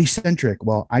not buddy centric.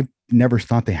 Well, I've never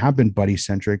thought they have been buddy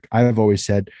centric. I've always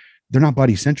said they're not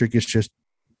buddy centric. It's just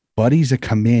Buddy's a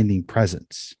commanding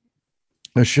presence.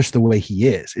 That's just the way he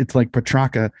is. It's like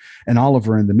Petrarca and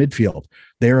Oliver in the midfield.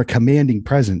 They're a commanding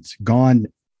presence. Gone.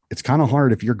 It's kind of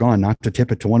hard if you're gone not to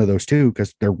tip it to one of those two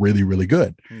because they're really, really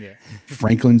good. Yeah.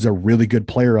 Franklin's a really good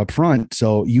player up front.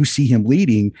 So you see him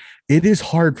leading. It is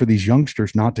hard for these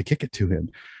youngsters not to kick it to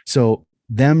him. So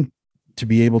them to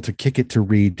be able to kick it to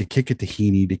Reid, to kick it to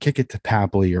Heaney, to kick it to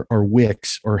Papley or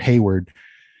Wicks or Hayward,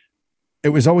 it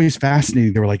was always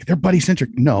fascinating. They were like, they're buddy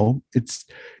centric. No, it's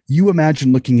you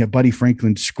imagine looking at Buddy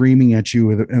Franklin screaming at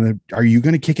you. Are you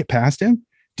going to kick it past him?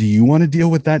 Do you want to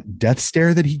deal with that death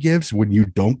stare that he gives when you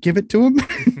don't give it to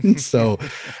him? So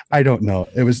I don't know.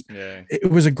 It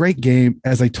was a great game.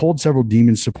 As I told several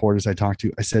Demons supporters I talked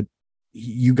to, I said,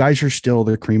 you guys are still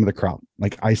the cream of the crop.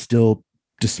 Like I still,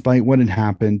 despite what had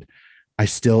happened,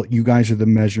 you guys are the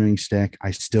measuring stick. I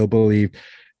still believe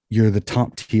you're the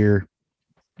top tier,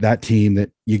 that team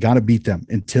that you got to beat them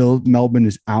until Melbourne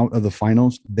is out of the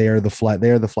finals. They are the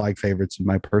flag favorites in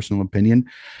my personal opinion.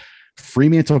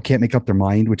 Fremantle can't make up their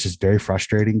mind, which is very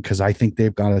frustrating because I think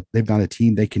they've got a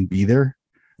team they can be there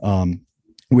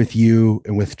with you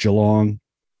and with Geelong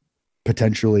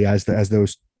potentially as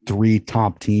those 3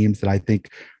 top teams that I think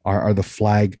are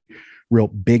the real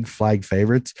big flag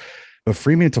favorites. But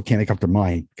Fremantle can't make up their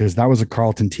mind because that was a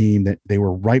Carlton team that they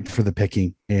were ripe for the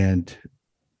picking, and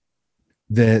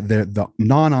the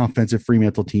non-offensive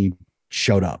Fremantle team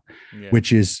showed up,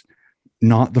 which is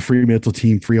not the Fremantle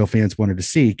team Freo fans wanted to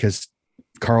see because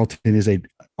Carlton is a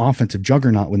offensive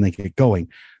juggernaut when they get going,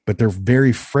 but they're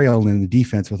very frail in the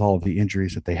defense with all of the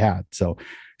injuries that they had. So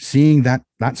seeing that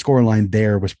scoreline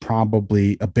there was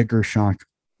probably a bigger shock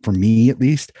for me, at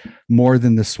least, more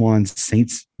than the Swans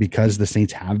Saints, because the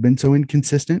Saints have been so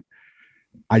inconsistent.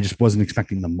 I just wasn't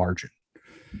expecting the margin.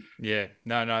 Yeah,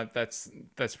 no, that's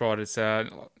right. It's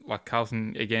like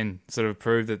Carlton again sort of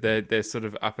proved that they're sort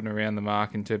of up and around the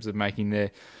mark in terms of making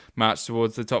their march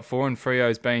towards the top 4, and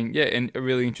Freo's been and a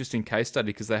really interesting case study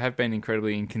because they have been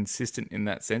incredibly inconsistent in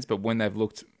that sense, but when they've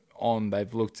looked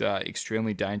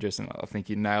extremely dangerous, and I think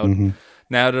you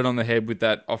nailed it on the head with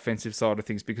that offensive side of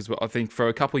things because I think for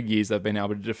a couple of years they've been able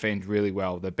to defend really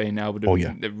well. They've been able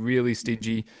to. They're really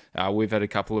stingy. We've had a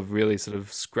couple of really sort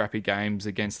of scrappy games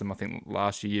against them. I think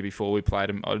last year before we played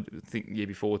them, I think year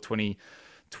before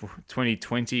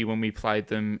 2020 when we played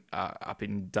them up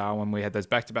in Darwin, we had those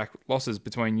back-to-back losses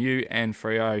between you and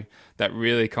Freo that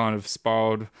really kind of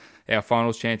spiraled our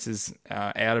finals chances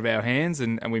out of our hands,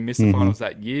 and we missed the finals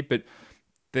that year. But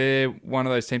they're one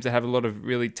of those teams that have a lot of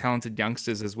really talented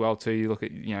youngsters as well too. You look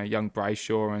at young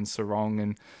Brayshaw and Sarong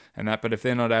and that, but if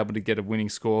they're not able to get a winning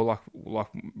score like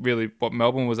really what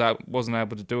Melbourne wasn't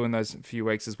able to do in those few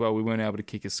weeks as well, we weren't able to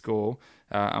kick a score.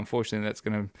 Unfortunately, it's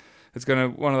gonna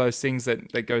one of those things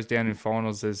that goes down in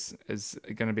finals as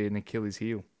going to be an Achilles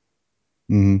heel.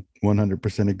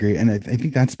 100% agree. And I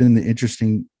think that's been the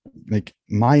interesting, like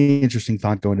my interesting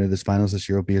thought going into this finals this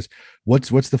year will be is what's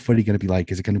the footy going to be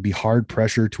like? Is it going to be hard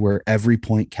pressure to where every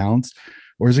point counts?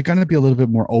 Or is it going to be a little bit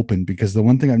more open? Because the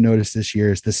one thing I've noticed this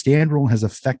year is the stand rule has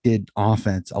affected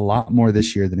offense a lot more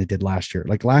this year than it did last year.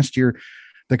 Like last year,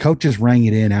 the coaches rang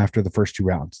it in after the first two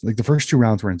rounds. Like the first two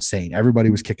rounds were insane. Everybody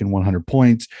was kicking 100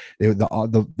 points.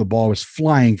 The ball was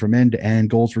flying from end to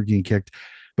end. Goals were getting kicked.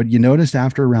 But you noticed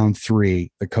after round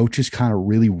three, the coaches kind of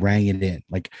really rang it in.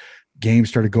 Like games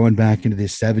started going back into the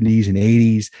 70s and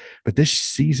 80s. But this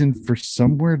season, for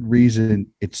some weird reason,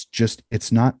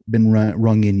 it's not been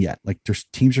rung in yet. Like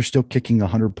teams are still kicking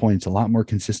 100 points a lot more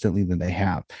consistently than they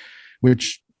have,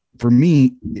 which for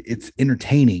me, it's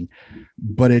entertaining,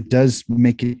 but it does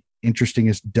make it interesting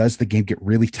is does the game get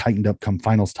really tightened up come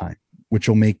finals time, which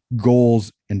will make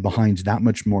goals and behinds that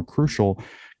much more crucial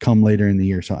come later in the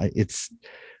year. So it's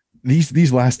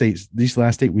these last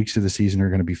 8 weeks of the season are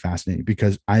going to be fascinating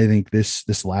because I think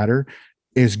this ladder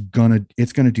is gonna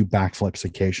do backflips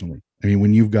occasionally. I mean,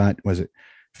 when you've got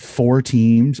 4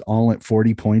 teams all at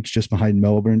 40 points just behind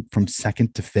Melbourne from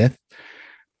second to fifth,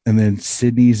 and then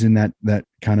Sydney's in that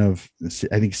kind of,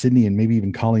 I think Sydney and maybe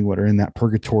even Collingwood are in that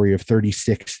purgatory of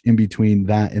 36 in between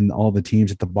that and all the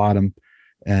teams at the bottom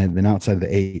and then outside of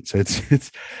the 8. So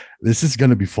this is going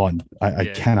to be fun. I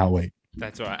cannot wait.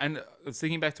 That's right. And I was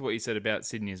thinking back to what you said about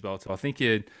Sydney as well. So I think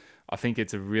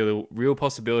it's a real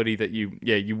possibility that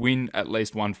you win at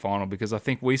least one final, because I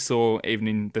think we saw even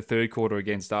in the third quarter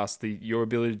against us, your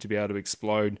ability to be able to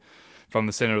explode from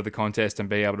the center of the contest and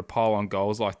be able to pile on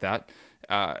goals like that.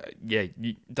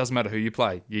 It doesn't matter who you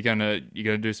play. You're gonna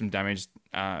do some damage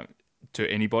to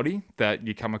anybody that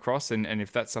you come across, and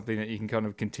if that's something that you can kind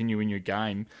of continue in your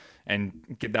game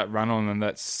and get that run on and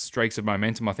that streaks of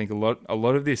momentum, I think a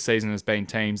lot of this season has been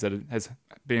teams that has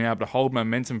been able to hold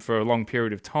momentum for a long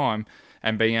period of time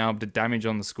and being able to damage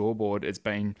on the scoreboard. It's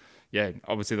been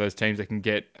obviously those teams that can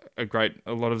get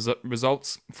a lot of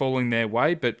results falling their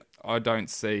way, but I don't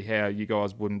see how you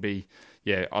guys wouldn't be.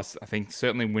 I think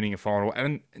certainly winning a final,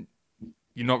 and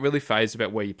you're not really phased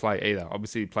about where you play either.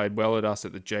 Obviously, you played well at us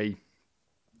at the G,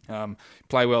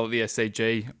 play well at the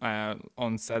SCG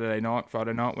on Friday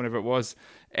night, whenever it was,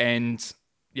 and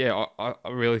I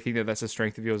really think that's a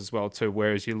strength of yours as well too.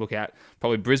 Whereas you look at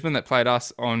probably Brisbane that played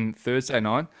us on Thursday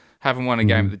night, haven't won a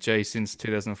game at the G since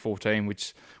 2014,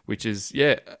 which is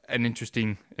an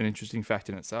interesting fact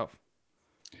in itself.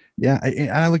 Yeah,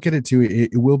 I look at it too.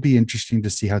 It will be interesting to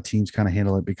see how teams kind of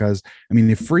handle it, because I mean,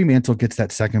 if Fremantle gets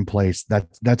that second place,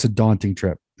 that's a daunting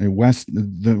trip. WA is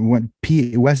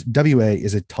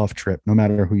a tough trip, no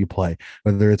matter who you play,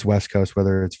 whether it's West Coast,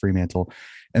 whether it's Fremantle,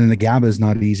 and then the Gabba is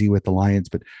not easy with the Lions.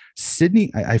 But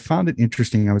Sydney, I found it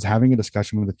interesting. I was having a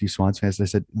discussion with a few Swans fans. I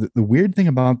said the weird thing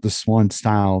about the Swan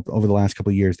style over the last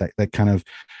couple of years, that kind of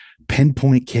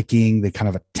pinpoint kicking, they kind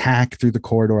of attack through the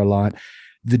corridor a lot.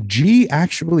 The G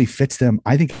actually fits them,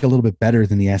 I think, a little bit better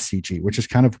than the SCG, which is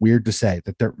kind of weird to say,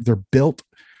 that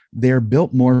they're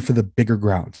built more for the bigger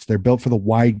grounds. They're built for the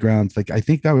wide grounds. Like, I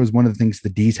think that was one of the things the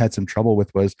D's had some trouble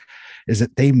with is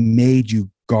that they made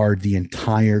you guard the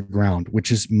entire ground,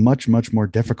 which is much, much more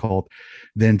difficult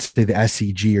than say the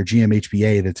SCG or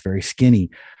GMHBA that's very skinny.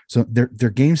 So their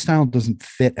game style doesn't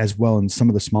fit as well in some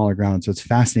of the smaller grounds. So it's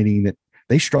fascinating that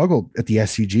they struggled at the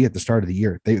SCG at the start of the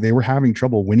year. They were having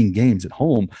trouble winning games at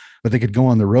home, but they could go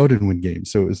on the road and win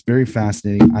games. So it was very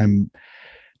fascinating.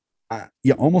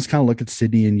 You almost kind of look at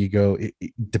Sydney and you go, it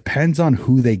depends on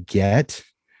who they get,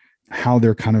 how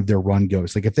their run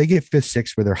goes. Like if they get 5th,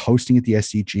 6th where they're hosting at the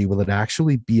SCG, will it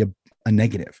actually be a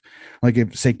negative? Like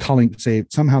if say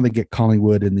somehow they get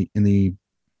Collingwood in the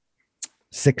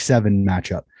 6-7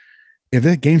 matchup. If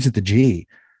the game's at the G,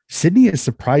 Sydney is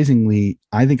surprisingly,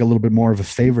 I think, a little bit more of a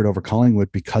favorite over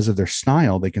Collingwood because of their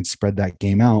style. They can spread that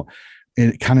game out,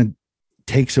 and it kind of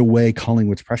takes away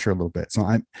Collingwood's pressure a little bit. So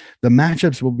the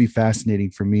matchups will be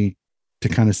fascinating for me to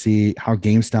kind of see how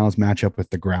game styles match up with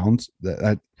the grounds.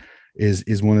 That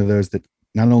is one of those that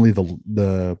not only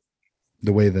the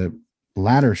way the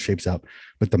ladder shapes up,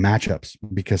 but the matchups,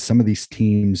 because some of these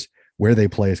teams where they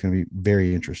play is going to be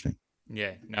very interesting.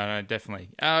 Yeah, no, definitely.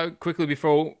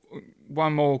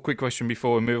 One more quick question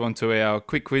before we move on to our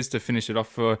quick quiz to finish it off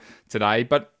for today.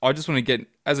 But I just want to get,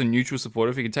 as a neutral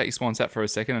supporter, if you could take your sponsor out for a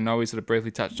second. I know we sort of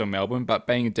briefly touched on Melbourne, but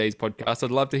being a D's podcast,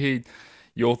 I'd love to hear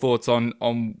your thoughts on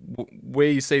where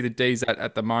you see the D's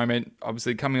at the moment.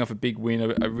 Obviously, coming off a big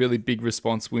win, a really big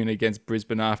response win against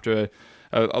Brisbane after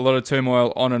a lot of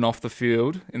turmoil on and off the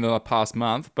field in the past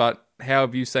month. But how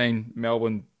have you seen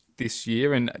Melbourne this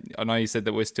year? And I know you said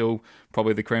that we're still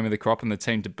probably the cream of the crop and the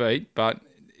team to beat, but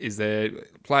is there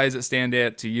players that stand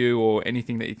out to you or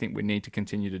anything that you think we need to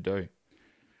continue to do?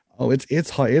 Oh, it's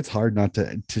hard not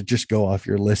to just go off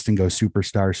your list and go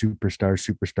superstar, superstar,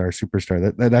 superstar,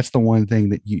 superstar. That's the one thing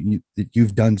that that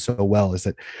you've done so well is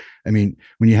that, I mean,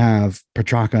 when you have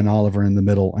Petrarca and Oliver in the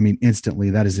middle, I mean, instantly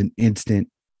that is an instant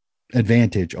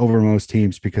advantage over most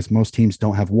teams because most teams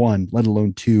don't have one, let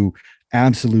alone two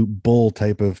absolute bull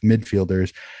type of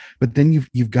midfielders. But then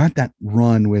you've got that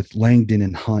run with Langdon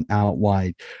and Hunt out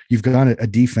wide. You've got a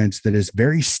defense that is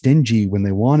very stingy when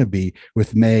they want to be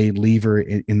with May, Lever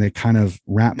in the kind of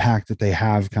rat pack that they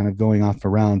have kind of going off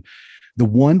around. The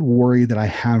one worry that I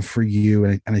have for you,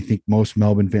 and I think most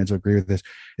Melbourne fans will agree with this,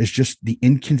 is just the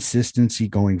inconsistency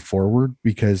going forward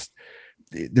because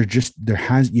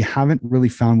you haven't really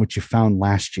found what you found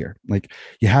last year. Like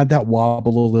you had that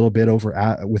wobble a little bit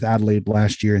with Adelaide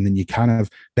last year, and then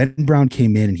Ben Brown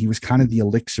came in and he was kind of the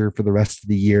elixir for the rest of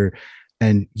the year,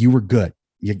 and you were good.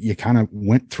 You kind of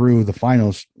went through the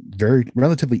finals very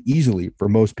relatively easily for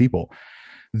most people.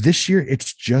 This year,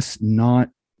 it's just not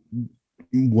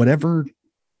whatever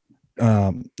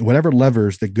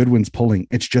levers that Goodwin's pulling.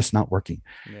 It's just not working.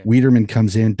 Yeah. Wiedemann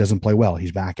comes in, doesn't play well.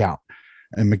 He's back out.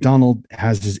 And McDonald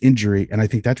has his injury, and I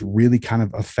think that's really kind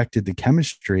of affected the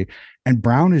chemistry. And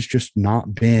Brown has just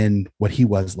not been what he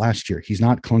was last year. He's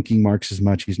not clunking marks as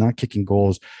much. He's not kicking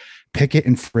goals. Pickett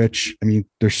and Fritsch, I mean,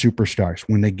 they're superstars.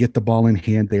 When they get the ball in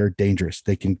hand, they are dangerous.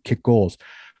 They can kick goals,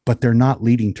 but they're not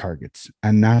leading targets.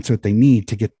 And that's what they need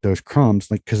to get those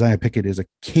crumbs. Like Keziah Pickett is a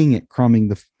king at crumbing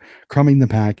the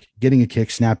pack, getting a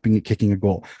kick, snapping it, kicking a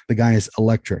goal. The guy is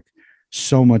electric.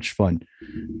 So much fun.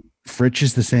 Fritsch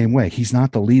is the same way. He's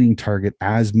not the leading target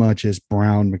as much as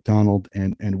Brown, McDonald,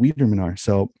 and Wiedemann are.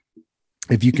 So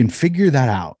if you can figure that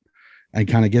out and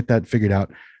kind of get that figured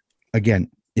out, again,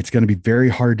 it's going to be very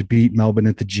hard to beat Melbourne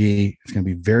at the G. It's going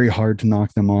to be very hard to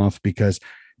knock them off because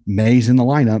May's in the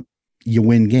lineup. You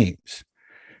win games.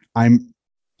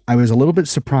 I was a little bit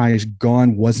surprised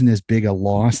Gawn wasn't as big a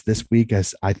loss this week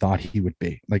as I thought he would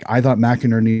be. Like I thought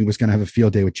McInerney was going to have a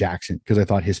field day with Jackson because I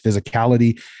thought his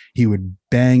physicality, he would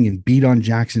bang and beat on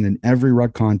Jackson in every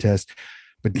ruck contest.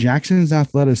 But Jackson's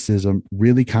athleticism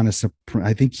really kind of,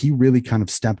 I think he really kind of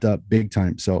stepped up big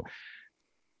time. So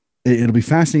it'll be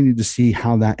fascinating to see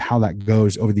how that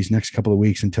goes over these next couple of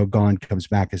weeks until Gawn comes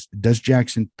back. Does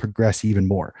Jackson progress even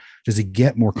more? Does he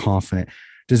get more confident?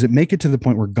 Does it make it to the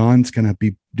point where Gawn's going to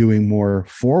be doing more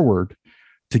forward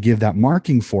to give that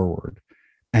marking forward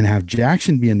and have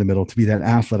Jackson be in the middle to be that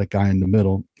athletic guy in the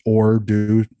middle? Or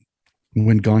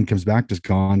when Gawn comes back, does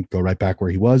Gawn go right back where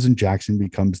he was and Jackson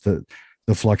becomes the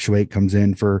fluctuate, comes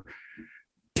in for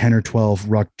 10 or 12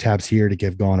 ruck taps here to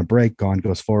give Gawn a break? Gawn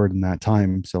goes forward in that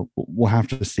time. So we'll have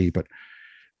to see. But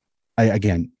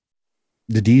again,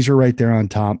 the D's are right there on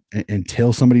top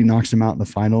until somebody knocks them out in the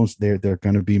finals. They're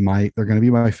going to be my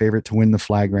favorite to win the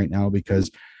flag right now because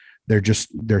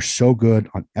they're so good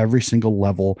on every single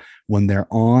level. When they're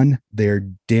on, they're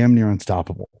damn near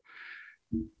unstoppable.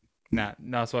 Nah,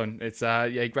 nice one. It's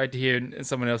great to hear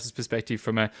someone else's perspective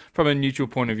from a neutral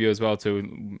point of view as well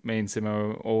too. Me and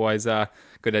Simo are always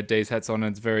good at D's hats on.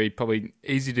 And it's very probably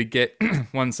easy to get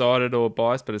one-sided or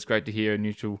biased, but it's great to hear a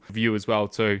neutral view as well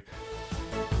too.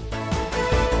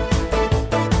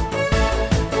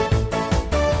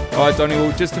 All right, Donnie,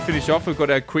 well, just to finish off, we've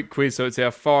got our quick quiz. So it's our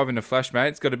 5 in a flash, mate.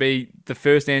 It's got to be the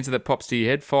first answer that pops to your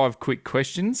head. 5 quick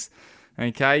questions.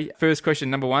 Okay. First question,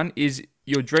 number 1, is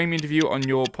your dream interview on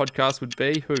your podcast would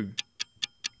be who?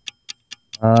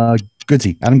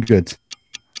 Goodsy, Adam Goods.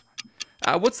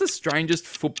 What's the strangest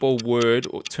football word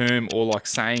or term or like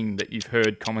saying that you've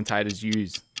heard commentators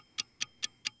use?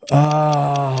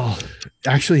 Oh,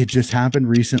 actually, it just happened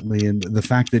recently, and the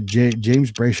fact that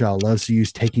James Brayshaw loves to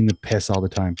use "taking the piss" all the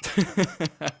time.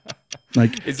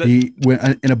 Like he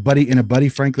went in a Buddy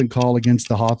Franklin call against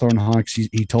the Hawthorn Hawks.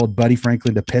 He told Buddy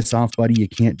Franklin to piss off, Buddy. You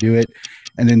can't do it.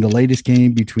 And then the latest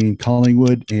game between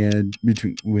Collingwood when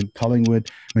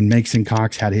Mason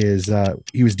Cox had his,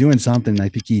 he was doing something. I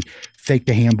think he faked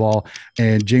a handball,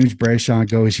 and James Brayshaw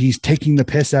goes, "He's taking the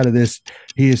piss out of this.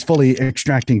 He is fully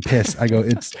extracting piss." I go,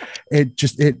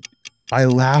 I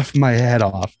laughed my head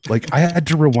off. Like I had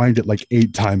to rewind it like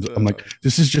 8 times. I'm like,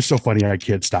 this is just so funny. I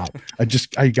can't stop.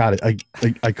 I got it.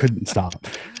 I couldn't stop.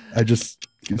 I just,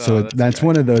 so that's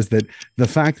one of those that the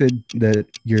fact that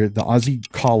you're the Aussie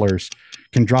callers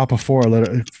can drop a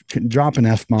can drop an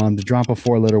F bomb, to drop a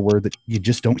 4-letter word that you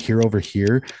just don't hear over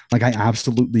here. Like I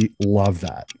absolutely love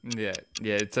that. Yeah.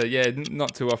 It's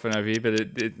not too often over here,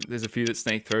 but there's a few that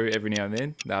sneak through every now and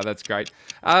then. No, that's great.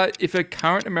 If a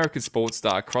current American sports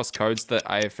star cross codes the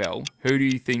AFL, who do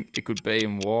you think it could be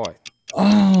and why?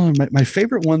 Oh, my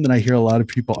favorite one that I hear a lot of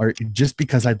people are, just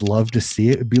because I'd love to see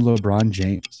it, would be LeBron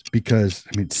James, because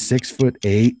I mean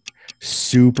 6'8",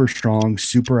 super strong,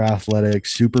 super athletic,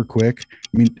 super quick.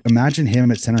 I mean, imagine him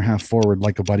at center half forward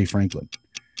like a Buddy Franklin.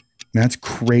 That's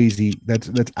crazy. That's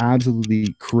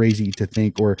absolutely crazy to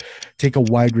think. Or take a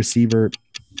wide receiver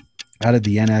out of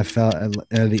the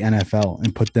NFL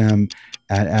and put them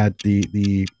at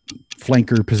the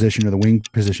flanker position or the wing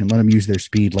position. Let them use their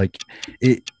speed. Like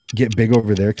it. Get big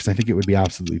over there, because I think it would be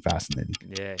absolutely fascinating.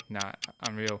 Yeah,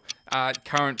 unreal.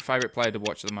 Current favorite player to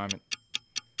watch at the moment?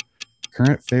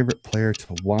 Current favorite player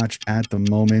to watch at the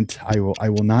moment. I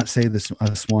will not say this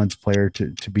Swans player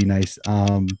to be nice.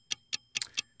 And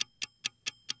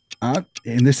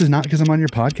this is not because I'm on your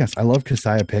podcast. I love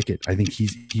Keziah Pickett. I think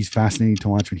he's fascinating to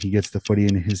watch when he gets the footy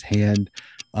in his hand.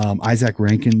 Isaac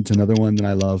Rankin's another one that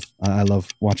I love. I love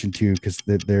watching too, because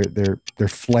their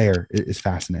flair is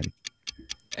fascinating.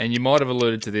 And you might have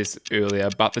alluded to this earlier,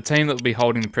 but the team that will be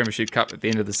holding the Premiership Cup at the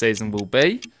end of the season will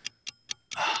be?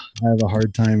 I have a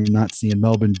hard time not seeing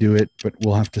Melbourne do it, but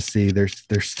we'll have to see. There's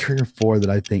 3 or 4 that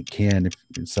I think can.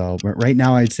 So right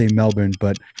now I'd say Melbourne,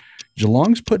 but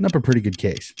Geelong's putting up a pretty good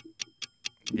case.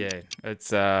 Yeah,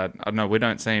 it's I don't know. We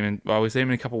don't see him. We see him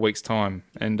in a couple of weeks' time,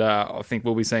 and I think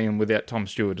we'll be seeing him without Tom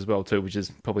Stewart as well too, which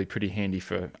is probably pretty handy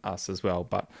for us as well.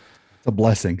 But it's a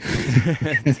blessing.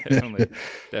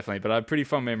 definitely. But I have pretty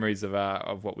fond memories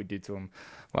of what we did to him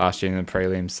last year in the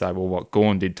prelims. So, well, what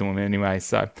Gawn did to him anyway.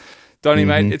 So, Donnie,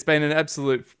 mate, it's been an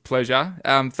absolute pleasure.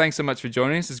 Thanks so much for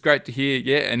joining us. It's great to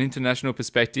hear, an international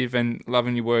perspective, and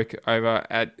loving your work over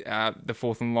at the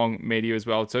Fourth and Long Media as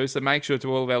well too. So make sure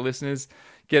to all of our listeners,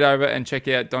 get over and check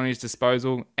out Donnie's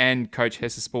Disposal and Coach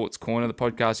Hess's Sports Corner, the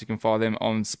podcast. You can find them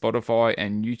on Spotify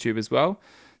and YouTube as well.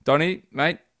 Donnie,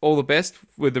 mate, all the best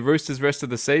with the Roosters rest of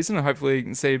the season. Hopefully you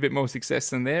can see a bit more success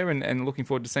than there, and looking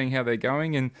forward to seeing how they're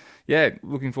going. And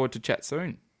looking forward to chat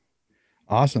soon.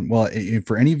 Awesome. Well,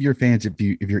 for any of your fans, if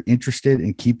you're interested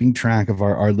in keeping track of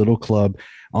our little club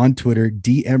on Twitter,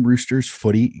 DM Roosters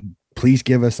Footy, please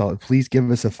give us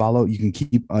a follow. You can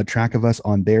keep track of us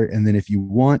on there. And then if you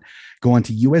want, go on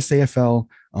to USAFL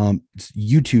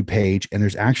YouTube page, and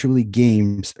there's actually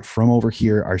games from over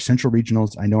here, our Central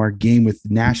Regionals. I know our game with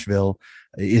Nashville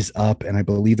is up, and I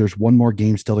believe there's one more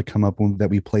game still to come up that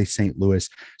we play St. Louis.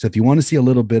 So if you want to see a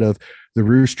little bit of the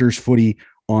Roosters Footy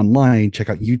online, check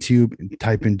out YouTube and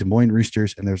type in Des Moines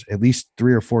Roosters, and there's at least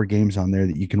 3 or 4 games on there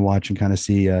that you can watch and kind of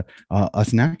see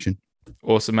us in action.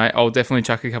 Awesome, mate. I'll definitely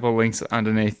chuck a couple of links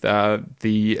underneath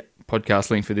the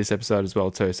podcast link for this episode as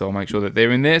well too, so I'll make sure that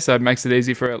they're in there, so it makes it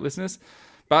easy for our listeners.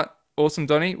 But awesome,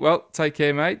 Donnie. Well, take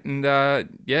care, mate, and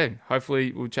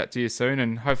hopefully we'll chat to you soon,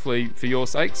 and hopefully for your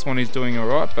sake, Swanee's doing all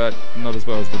right, but not as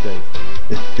well as the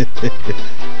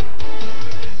D.